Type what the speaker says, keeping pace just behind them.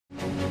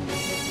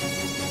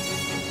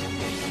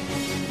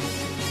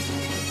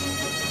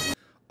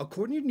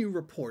According to new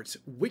reports,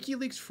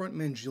 Wikileaks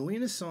frontman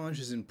Julian Assange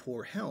is in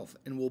poor health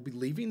and will be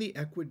leaving the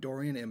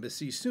Ecuadorian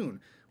embassy soon,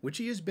 which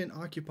he has been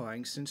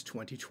occupying since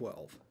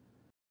 2012.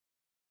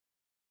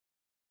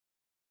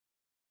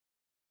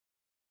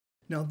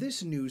 Now,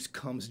 this news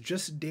comes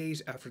just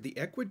days after the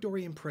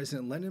Ecuadorian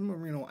President Lenin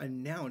Moreno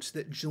announced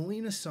that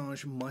Julian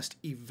Assange must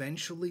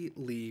eventually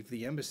leave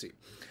the embassy.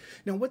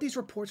 Now, what these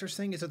reports are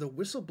saying is that the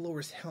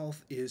whistleblower's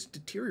health is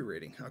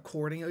deteriorating,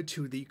 according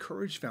to the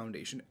Courage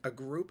Foundation, a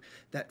group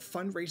that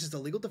fundraises the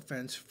legal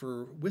defense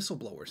for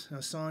whistleblowers. Now,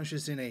 Assange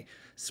is in a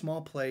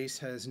small place,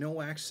 has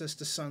no access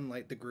to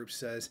sunlight, the group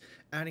says,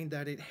 adding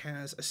that it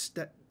has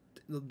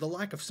the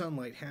lack of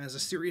sunlight has a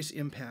serious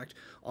impact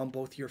on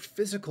both your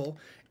physical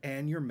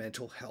and your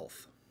mental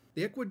health.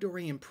 The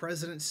Ecuadorian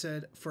president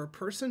said, "For a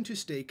person to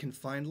stay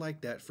confined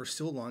like that for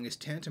so long is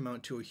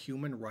tantamount to a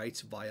human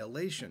rights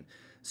violation,"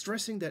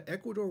 stressing that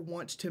Ecuador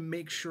wants to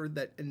make sure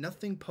that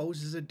nothing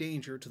poses a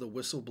danger to the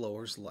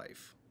whistleblower's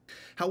life.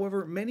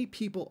 However, many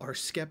people are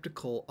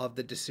skeptical of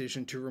the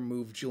decision to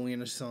remove Julian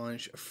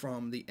Assange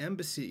from the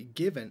embassy,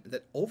 given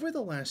that over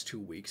the last 2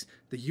 weeks,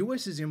 the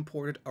U.S. has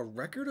imported a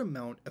record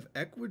amount of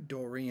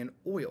Ecuadorian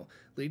oil,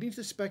 leading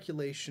to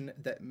speculation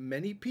that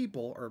many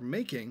people are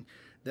making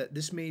that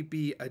this may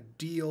be a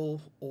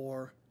deal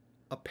or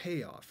a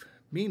payoff,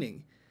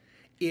 meaning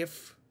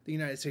if the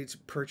United States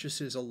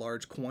purchases a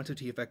large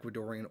quantity of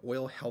Ecuadorian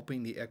oil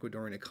helping the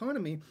Ecuadorian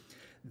economy,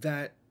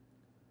 that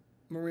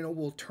Moreno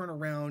will turn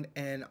around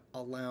and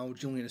allow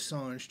Julian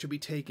Assange to be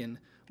taken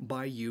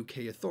by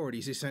UK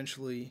authorities,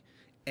 essentially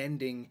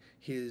ending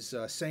his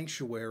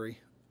sanctuary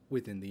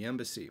within the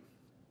embassy.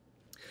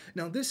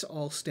 Now, this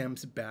all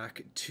stems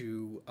back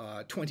to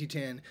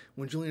 2010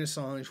 when Julian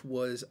Assange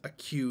was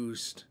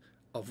accused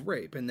of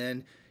rape, and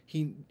then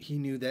he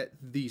knew that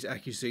these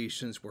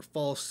accusations were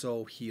false,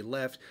 so he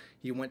left.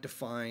 He went to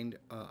find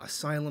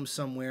asylum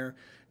somewhere.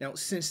 Now,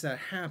 since that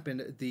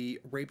happened, the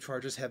rape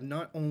charges have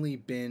not only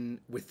been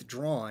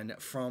withdrawn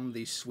from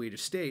the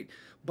Swedish state,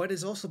 but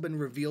has also been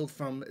revealed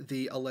from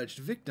the alleged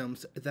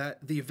victims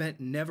that the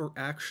event never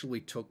actually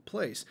took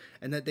place,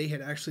 and that they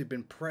had actually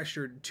been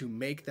pressured to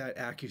make that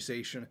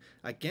accusation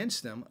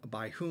against them,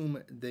 by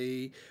whom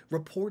they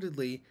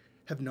reportedly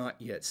have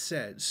not yet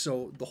said.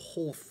 So the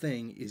whole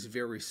thing is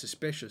very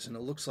suspicious, and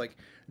it looks like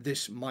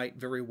this might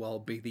very well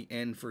be the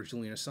end for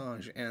Julian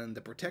Assange and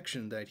the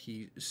protection that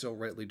he so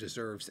rightly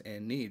deserves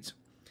and needs.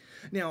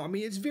 Now, I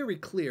mean, it's very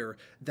clear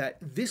that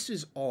this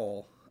is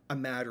all a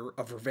matter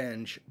of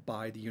revenge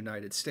by the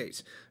United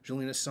States.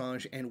 Julian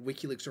Assange and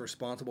Wikileaks are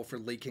responsible for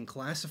leaking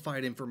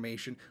classified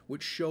information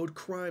which showed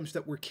crimes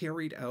that were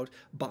carried out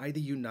by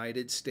the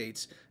United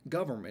States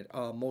government.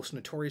 Most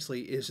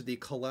notoriously is the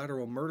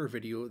collateral murder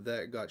video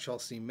that got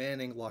Chelsea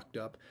Manning locked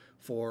up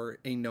for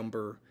a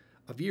number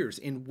of years,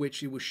 in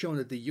which it was shown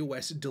that the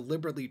U.S.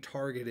 deliberately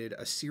targeted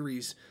a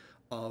series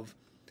of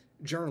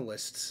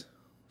journalists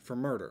for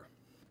murder.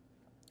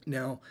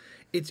 Now,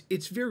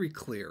 it's very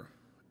clear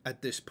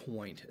at this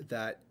point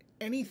that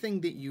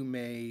anything that you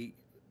may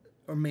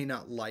or may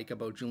not like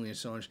about Julian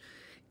Assange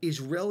is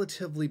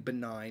relatively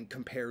benign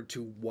compared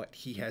to what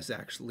he has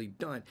actually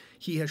done.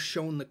 He has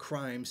shown the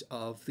crimes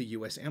of the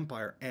U.S.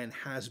 empire and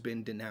has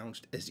been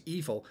denounced as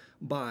evil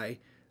by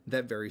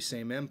that very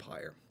same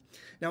empire.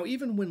 Now,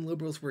 even when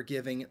liberals were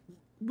giving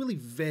really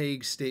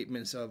vague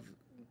statements of,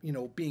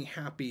 being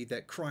happy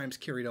that crimes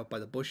carried out by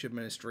the Bush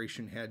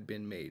administration had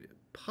been made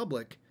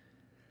public,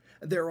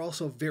 they're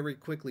also very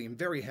quickly and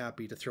very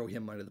happy to throw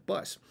him under the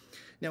bus.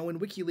 Now, when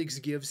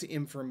WikiLeaks gives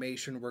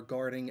information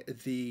regarding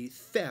the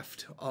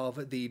theft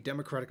of the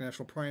Democratic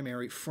National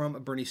Primary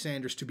from Bernie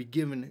Sanders to be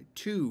given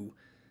to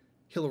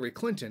Hillary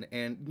Clinton,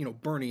 and,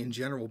 Bernie in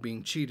general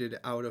being cheated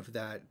out of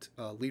that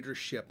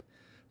leadership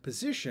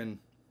position,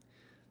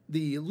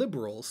 the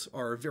liberals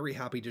are very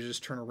happy to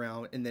just turn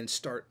around and then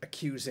start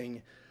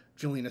accusing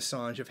Julian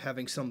Assange of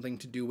having something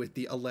to do with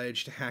the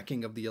alleged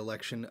hacking of the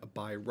election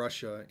by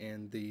Russia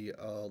and the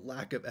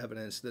lack of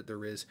evidence that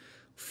there is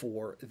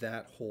for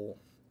that whole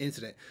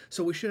incident.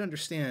 So we should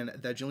understand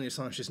that Julian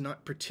Assange is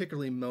not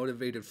particularly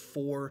motivated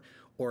for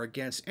or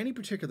against any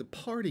particular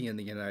party in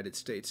the United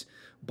States,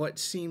 but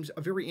seems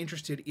very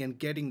interested in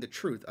getting the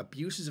truth,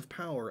 abuses of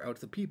power out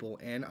to the people,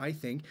 and I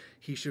think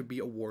he should be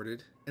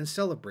awarded and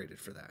celebrated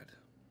for that.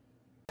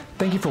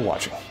 Thank you for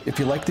watching. If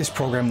you like this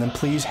program, then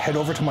please head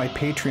over to my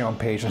Patreon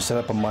page and set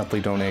up a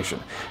monthly donation.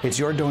 It's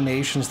your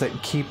donations that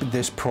keep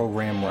this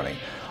program running.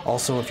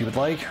 Also, if you would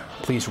like,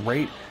 please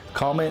rate,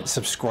 comment,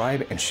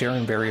 subscribe, and share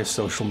in various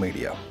social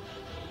media.